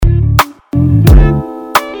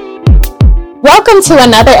Welcome to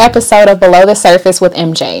another episode of Below the Surface with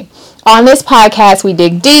MJ. On this podcast, we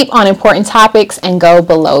dig deep on important topics and go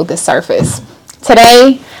below the surface.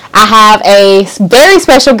 Today, I have a very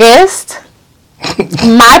special guest,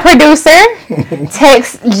 my producer,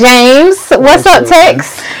 TexJames. What's up,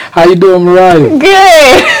 Tex? How you doing, Mariah?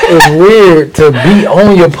 Good. It's weird to be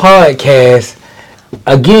on your podcast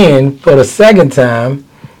again for the second time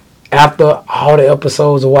after all the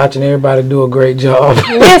episodes of watching everybody do a great job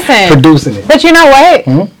producing it. But you know what?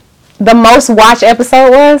 Mm-hmm. The most watched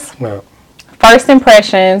episode was? No. First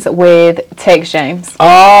Impressions with TexJames.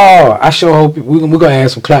 Oh, I sure hope we're going to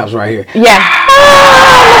add some claps right here. Yeah.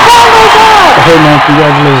 Hey, man,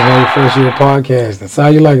 congratulations on your first year of podcasting. So how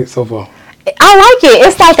you like it so far? I like it.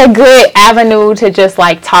 It's like a good avenue to just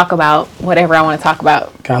like talk about whatever I want to talk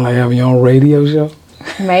about. Kind of like having your own radio show?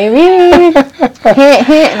 Maybe. Hint,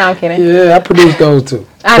 hint. No, I'm kidding. Yeah, I produce those too.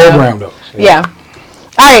 Program those. Yeah.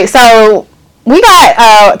 All right, so we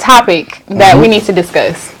got a topic that we need to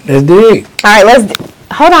discuss. Let's do it. All right,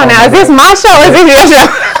 hold on now. Is this my show or is this your show?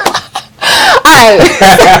 All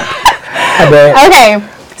right. Okay.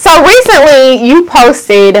 So recently you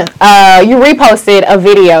reposted a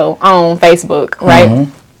video on Facebook, right?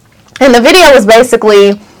 Mm-hmm. And the video was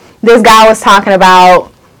basically this guy was talking about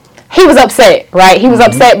he was upset, right? He was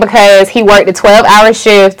upset because he worked a 12-hour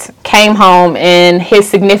shift, came home, and his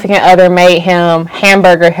significant other made him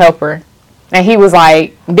hamburger helper. And he was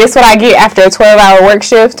like, this what I get after a 12-hour work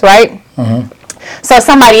shift, right? Mm-hmm. So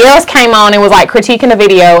somebody else came on and was like critiquing the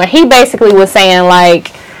video, and he basically was saying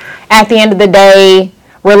like, at the end of the day,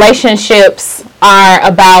 relationships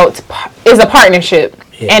is a partnership.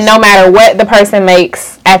 Yes. And no matter what the person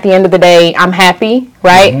makes, at the end of the day, I'm happy,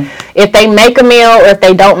 right? Mm-hmm. If they make a meal or if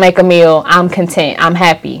they don't make a meal, I'm content. I'm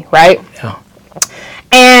happy, right? Yeah.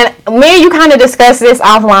 And me and you kind of discussed this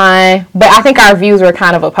offline, but I think our views were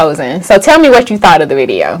kind of opposing. So tell me what you thought of the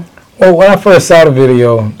video. Well, when I first saw the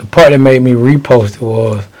video, the part that made me repost it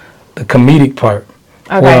was the comedic part.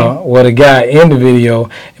 Okay. Where the guy in the video,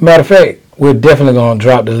 matter of fact, we're definitely going to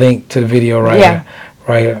drop the link to the video right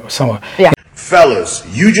here somewhere. Yeah. Fellas,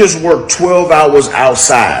 you just worked 12 hours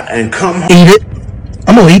outside and come home. Eat it.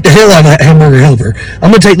 I'm going to eat the hell out of that hamburger helper.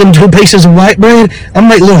 I'm going to take them 2 pieces of white bread. I'm going to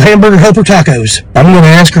make little hamburger helper tacos. I'm going to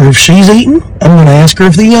ask her if she's eaten. I'm going to ask her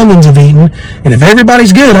if the youngins have eaten. And if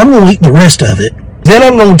everybody's good, I'm going to eat the rest of it. Then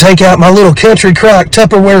I'm going to take out my little Country Crock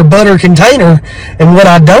Tupperware butter container, and what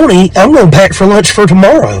I don't eat, I'm going to pack for lunch for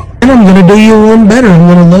tomorrow. And I'm going to do you one better. I'm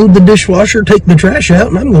going to load the dishwasher, take the trash out,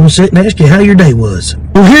 and I'm going to sit and ask you how your day was.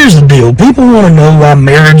 Well, here's the deal. People want to know why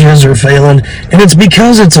marriages are failing, and it's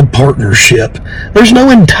because it's a partnership. There's no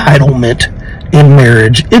entitlement in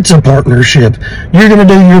marriage. It's a partnership. You're going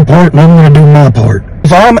to do your part, and I'm going to do my part.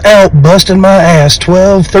 If I'm out busting my ass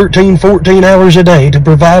 12, 13, 14 hours a day to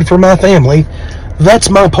provide for my family, that's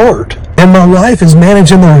my part. And my wife is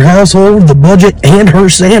managing her household, the budget, and her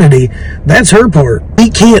sanity. That's her part.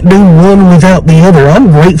 We can't do one without the other.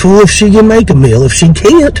 I'm grateful if she can make a meal. If she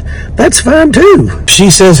can't, that's fine too.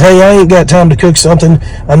 She says, hey, I ain't got time to cook something.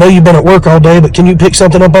 I know you've been at work all day, but can you pick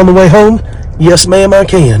something up on the way home? Yes, ma'am, I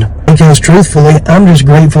can. Because truthfully, I'm just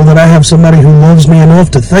grateful that I have somebody who loves me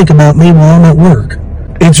enough to think about me while I'm at work.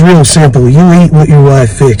 It's real simple. You eat what your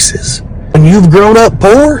wife fixes. When you've grown up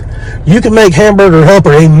poor, you can make hamburger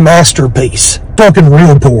helper a masterpiece. Talking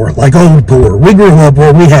real poor, like old poor. We grew up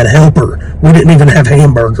where we had helper. We didn't even have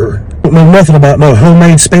hamburger. Don't know nothing about no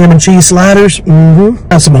homemade Spam and cheese sliders.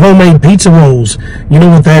 Got some homemade pizza rolls. You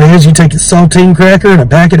know what that is? You take a saltine cracker and a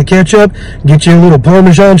packet of ketchup, get you a little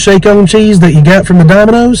Parmesan shake-on cheese that you got from the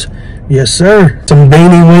Domino's. Yes, sir. Some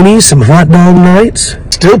beanie weenies, some hot dog nights.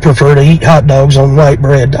 Still prefer to eat hot dogs on white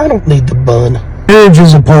bread. I don't need the bun. Marriage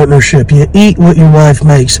is a partnership. You eat what your wife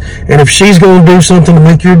makes. And if she's going to do something to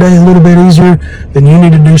make your day a little bit easier, then you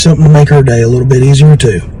need to do something to make her day a little bit easier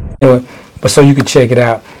too. Anyway, but so you can check it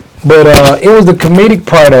out. But it was the comedic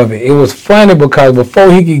part of it. It was funny because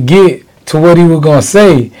before he could get to what he was going to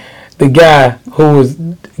say, the guy who was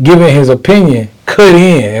giving his opinion cut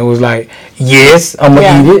in and was like, yes, I'm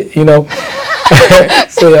going to eat it, you know.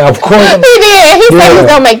 So of course he did. He said he's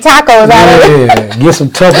gonna make tacos out of it. Yeah, get some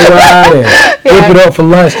Tupperware and whip it up for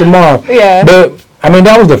lunch tomorrow. Yeah. But I mean,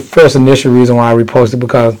 that was the first initial reason why I reposted,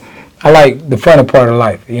 because I like the funny part of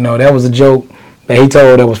life. You know, that was a joke that he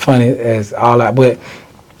told that was funny as all that. But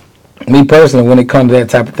me personally, when it comes to that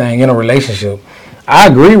type of thing in a relationship, I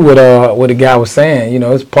agree with what the guy was saying. You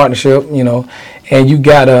know, it's a partnership. You know, and you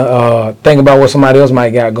gotta think about what somebody else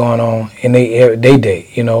might got going on in their day.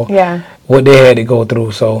 You know. Yeah. What they had to go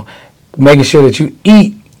through. So making sure that you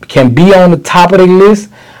eat can be on the top of the list,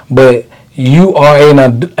 but you are an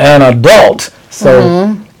adult,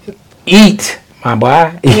 so eat my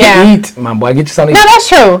boy, eat. My boy, get you something. No, that's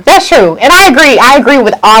true. That's true. And I agree. I agree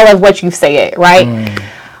with all of what you've said, right?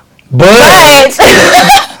 But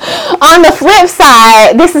on the flip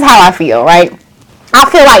side, this is how I feel, right? I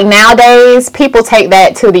feel like nowadays people take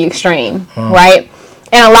that to the extreme, right?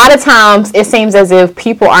 And a lot of times it seems as if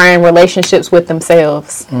people are in relationships with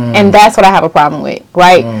themselves. And that's what I have a problem with,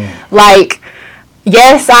 right? Like,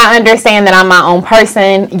 yes, I understand that I'm my own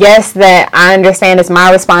person. Yes, that I understand it's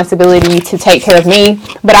my responsibility to take care of me.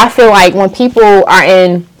 But I feel like when people are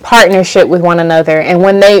in partnership with one another, and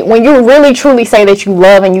when you really truly say that you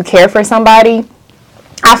love and you care for somebody,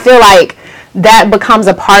 I feel like that becomes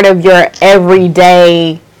a part of your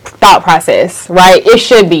everyday thought process, right? It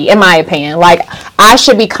should be, in my opinion. Like, I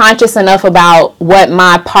should be conscious enough about what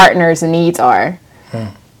my partner's needs are.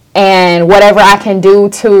 And whatever I can do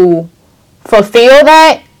to fulfill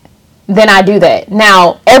that, then I do that.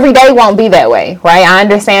 Now, every day won't be that way, right? I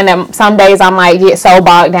understand that some days I might get so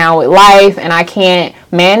bogged down with life and I can't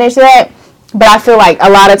manage that. But I feel like a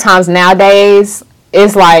lot of times nowadays,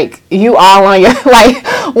 it's like you all on your, like,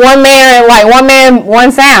 one man,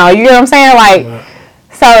 one sound. You know what I'm saying? Like,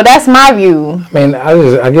 so that's my view. I mean,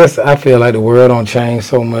 I guess I feel like the world don't change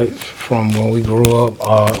so much from when we grew up,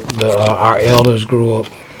 our elders grew up,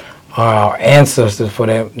 our ancestors for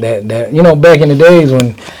that, you know, back in the days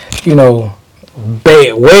when, you know,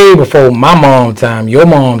 way before my mom time, your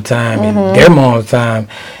mom time, and their mom's time,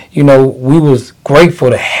 you know, we was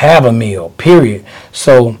grateful to have a meal, period.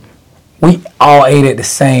 So we all ate at the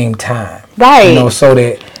same time. Right. You know, so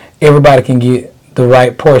that everybody can get the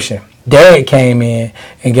right portion. Dad came in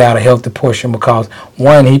and got a healthy portion because,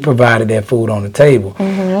 one, he provided that food on the table.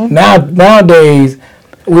 Nowadays,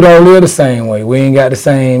 we don't live the same way. We ain't got the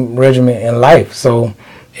same regimen in life. So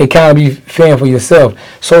it kind of be fend for yourself.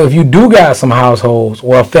 So if you do got some households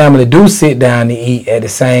where a family do sit down to eat at the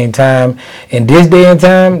same time, in this day and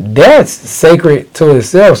time, that's sacred to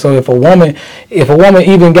itself. So if a woman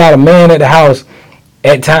even got a man at the house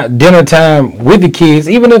at dinner time with the kids,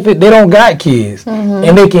 even if they don't got kids,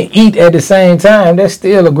 and they can eat at the same time, that's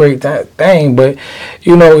still a great thing. But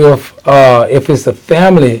you know, if it's a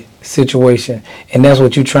family situation and that's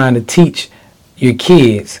what you're trying to teach your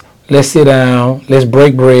kids, let's sit down, let's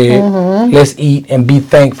break bread, let's eat and be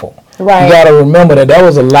thankful. Right. You got to remember that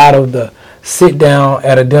was a lot of the sit down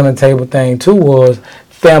at a dinner table thing too, was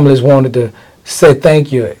families wanted to say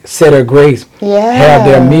thank you, say their grace, have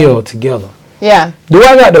their meal together. Yeah. Do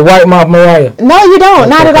I got the white mouth, Mariah? No, you don't.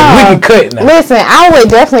 Not at all. We can cut now. Listen, I would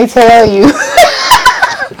definitely tell you.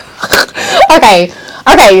 Okay.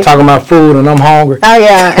 Talking about food and I'm hungry. Oh,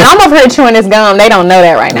 yeah. And I'm over here chewing this gum. They don't know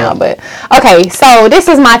that right now. But, okay. So, this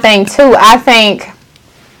is my thing, too. I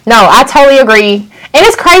totally agree. And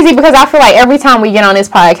it's crazy because I feel like every time we get on this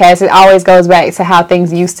podcast, it always goes back to how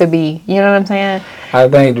things used to be. You know what I'm saying? I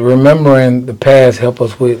think remembering the past help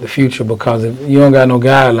us with the future, because if you don't got no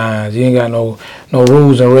guidelines, you ain't got no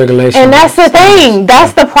rules and regulations. And that's the thing.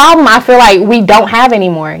 That's the problem I feel like we don't have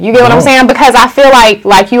anymore. You get what I'm saying? Because I feel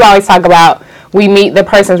like you always talk about, we meet the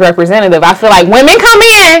person's representative. I feel like women come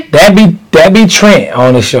in. That be Trent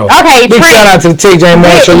on the show. Okay, big Trent. shout out to the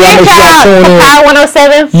TexJames show. Y'all make sure y'all tune in. Power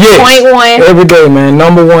 107.1. Every day, man.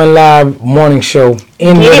 #1 live morning show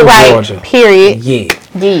in Georgia. Period.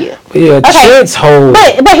 Yeah. Trent's whole.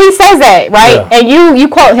 But he says that, right? Yeah. And you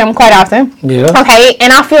quote him quite often. Yeah. Okay.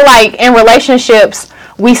 And I feel like in relationships,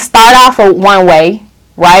 we start off one way,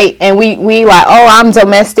 right? And we like, oh, I'm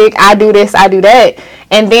domestic. I do this. I do that.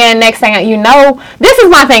 And then next thing you know, this is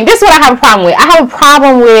my thing. This is what I have a problem with. I have a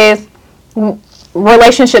problem with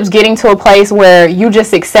relationships getting to a place where you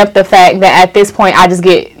just accept the fact that at this point I just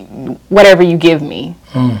get whatever you give me.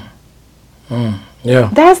 Yeah.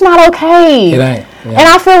 That's not okay. It ain't. Yeah. And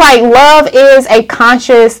I feel like love is a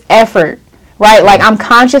conscious effort, right? Like, I'm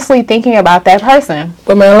consciously thinking about that person.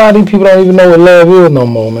 But man, a lot of these people don't even know what love is no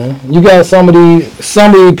more, man. You got some of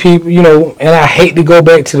these people, you know, and I hate to go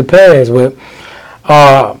back to the past, but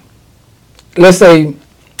let's say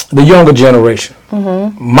the younger generation,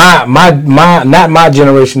 my not my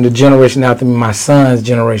generation, the generation after me, my son's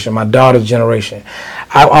generation, my daughter's generation.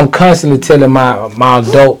 I'm constantly telling my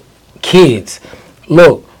adult kids,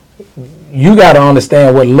 look, you got to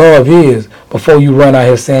understand what love is before you run out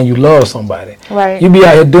here saying you love somebody. Right. You be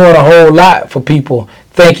out here doing a whole lot for people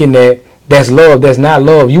thinking that that's love. That's not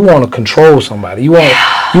love. You want to control somebody. You're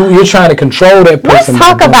trying to control that person. Let's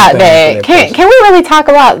talk about that. Can we really talk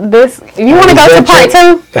about this? You want to go to part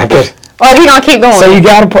 2? Or we gonna keep going? So you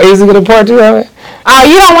got is it a part 2 of it? Oh,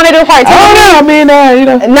 you don't want to do part 2? Oh no, I mean, you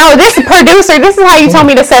know. No, this is producer. This is how you told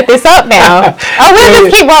me to set this up now. Oh, we'll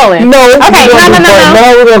just keep rolling. No. Okay, no.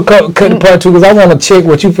 Now we're gonna cut the part 2 because I want to check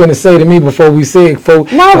what you finna say to me before we say it. No,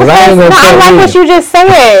 I like what you just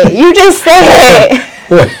said. You just said it.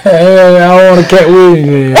 I don't want to cat with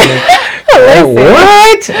you.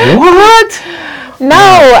 What? No,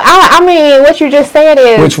 I mean what you just said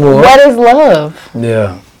is what is love?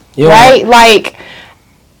 Yeah. Right? Like,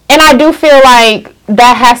 and I do feel like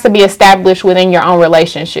that has to be established within your own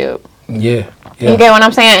relationship. Yeah. You get what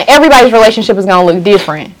I'm saying? Everybody's relationship is gonna look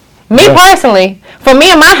different. Me personally, for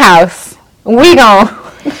me and my house, we gon'.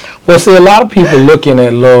 Well, see, a lot of people looking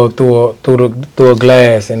at love through a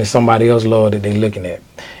glass, and it's somebody else's love that they looking at,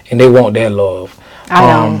 and they want that love. I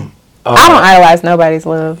don't idolize nobody's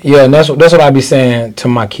love. Yeah, and that's what I be saying to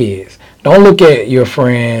my kids. Don't look at your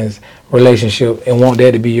friends' relationship and want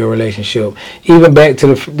that to be your relationship. Even back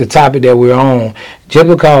to the topic that we're on, just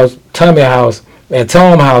because Tom house,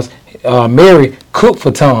 Mary cooked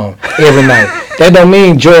for Tom every night. That don't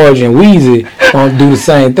mean George and Weezy don't do the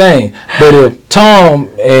same thing. But if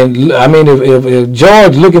if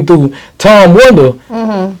George looking through Tom window,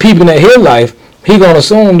 peeping at his life, he gonna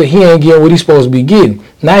assume that he ain't getting what he's supposed to be getting.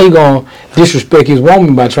 Now he gonna disrespect his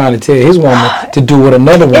woman by trying to tell his woman to do what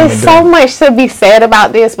another woman does. There's so much to be said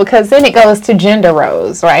about this because then it goes to gender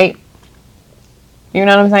roles, right? You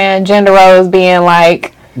know what I'm saying? Gender roles being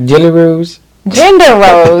like Jelly Roos. Gender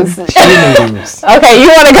roles. Okay, you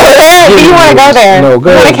want to go there? Do you want to go there? No,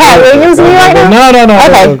 go ahead. You want to Cat Williams me right now? No.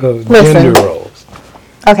 Okay, listen. Gender roles.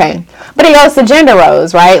 Okay, but it goes to gender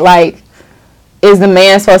roles, right? Like, is the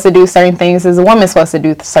man supposed to do certain things? Is the woman supposed to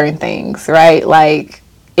do certain things, right? Like,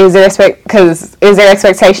 is there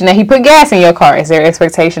expectation that he put gas in your car? Is there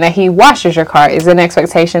expectation that he washes your car? Is there an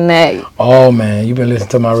expectation that? Oh man, you've been listening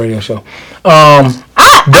to my radio show. Don't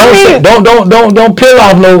peel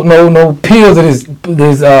off no peels of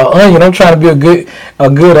this onion. I'm trying to be a good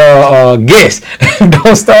guest.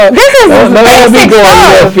 Don't start. This is basic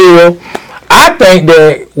stuff. I think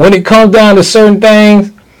that when it comes down to certain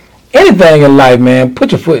things, anything in life, man,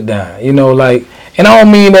 put your foot down. You know, like. And I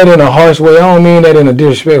don't mean that in a harsh way. I don't mean that in a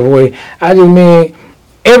disrespectful way. I just mean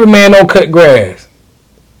every man don't cut grass.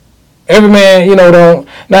 Every man, don't.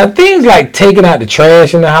 Now, things like taking out the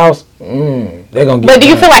trash in the house, they're going to get But do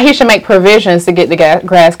you feel like he should make provisions to get the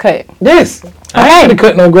grass cut? Yes. I ain't finna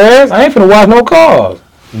cut no grass. I ain't finna wash no cars.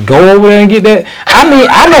 Go over there and get that. I mean,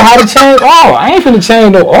 I know how to change oil. I ain't finna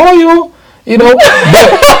change no oil,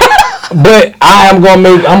 But I'm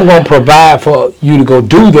gonna provide for you to go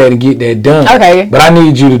do that and get that done. Okay. But I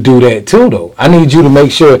need you to do that too, though. I need you to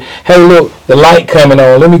make sure. Hey, look, the light coming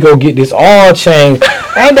on. Let me go get this oil change.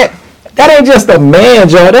 That ain't just a man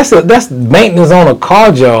job. That's maintenance on a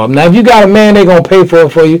car job. Now, if you got a man, they gonna pay for it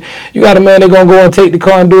for you. You got a man, they gonna go and take the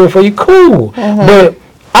car and do it for you. Cool. But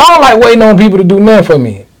I don't like waiting on people to do nothing for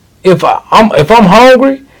me. If I'm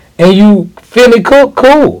hungry and you feel cook,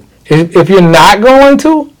 cool. If you're not going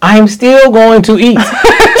to, I'm still going to eat.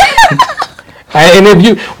 And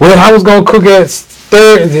I was going to cook in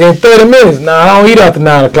 30 minutes. Now, I don't eat after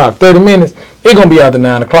 9 o'clock. 30 minutes, it's going to be after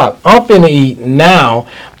 9 o'clock. I'm finna eat now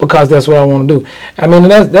because that's what I want to do. I mean,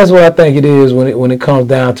 that's what I think it is when it comes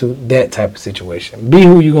down to that type of situation. Be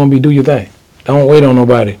who you're going to be. Do your thing. Don't wait on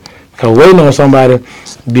nobody. Because waiting on somebody,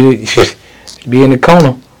 be in the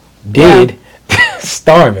corner, dead,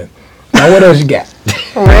 starving. Now, what else you got?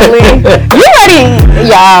 Really? You ready,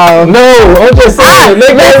 y'all? No, I'm just saying.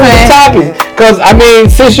 Let's get into the topic. Because, I mean,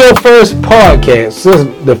 since your first podcast,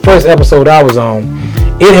 since the first episode I was on,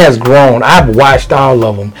 it has grown. I've watched all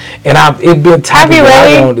of them. And it's been topics.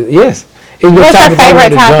 Have you really? Yes. It's been What's your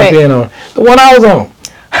favorite topic? Jump in on. The one I was on.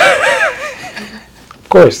 Of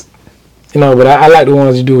course. But I like the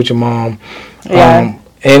ones you do with your mom. Yeah.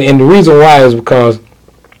 And the reason why is because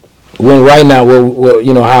right now,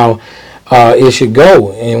 how it should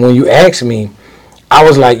go. And when you asked me, I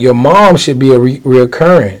was like, your mom should be a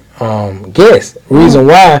reoccurring guest. Reason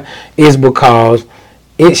why is because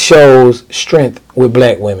it shows strength with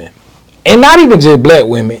black women. And not even just black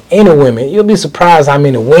women, any women. You'll be surprised how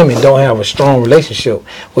many women don't have a strong relationship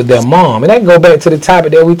with their mom. And that go back to the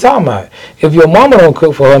topic that we talking about. If your mama don't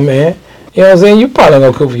cook for her man, you know what I'm saying, you probably ain't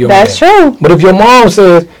gonna cook for your man. That's true. But if your mom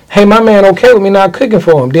says, hey, my man okay with me not cooking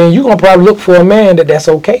for him, then you're going to probably look for a man that's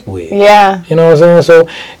okay with. Yeah. You know what I'm saying? So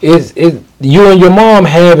it's you and your mom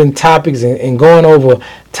having topics and going over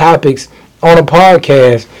topics on a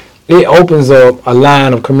podcast it opens up a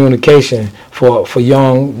line of communication for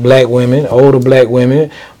young black women, older black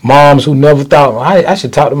women, moms who never thought, I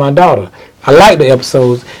should talk to my daughter. I like the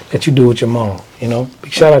episodes that you do with your mom. You know,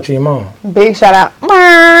 big shout out to your mom. Big shout out.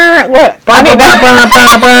 What?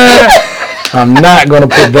 I'm not gonna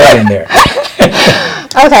put that in there.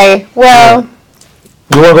 Okay, well.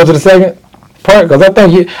 You want to go to the second part? Because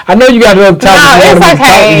I know you got another topic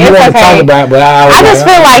you want to talk about, but I just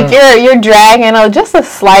feel like you're dragging on just a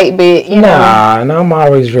slight bit, you know. No, I'm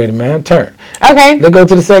always ready, man. Turn. Okay. Let's go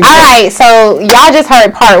to the second. All right, so y'all just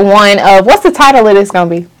heard part 1 of, what's the title of this gonna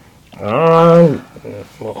be?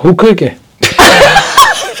 Who cooking?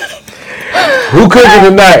 Who cooking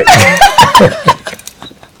tonight?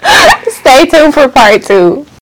 Stay tuned for part 2.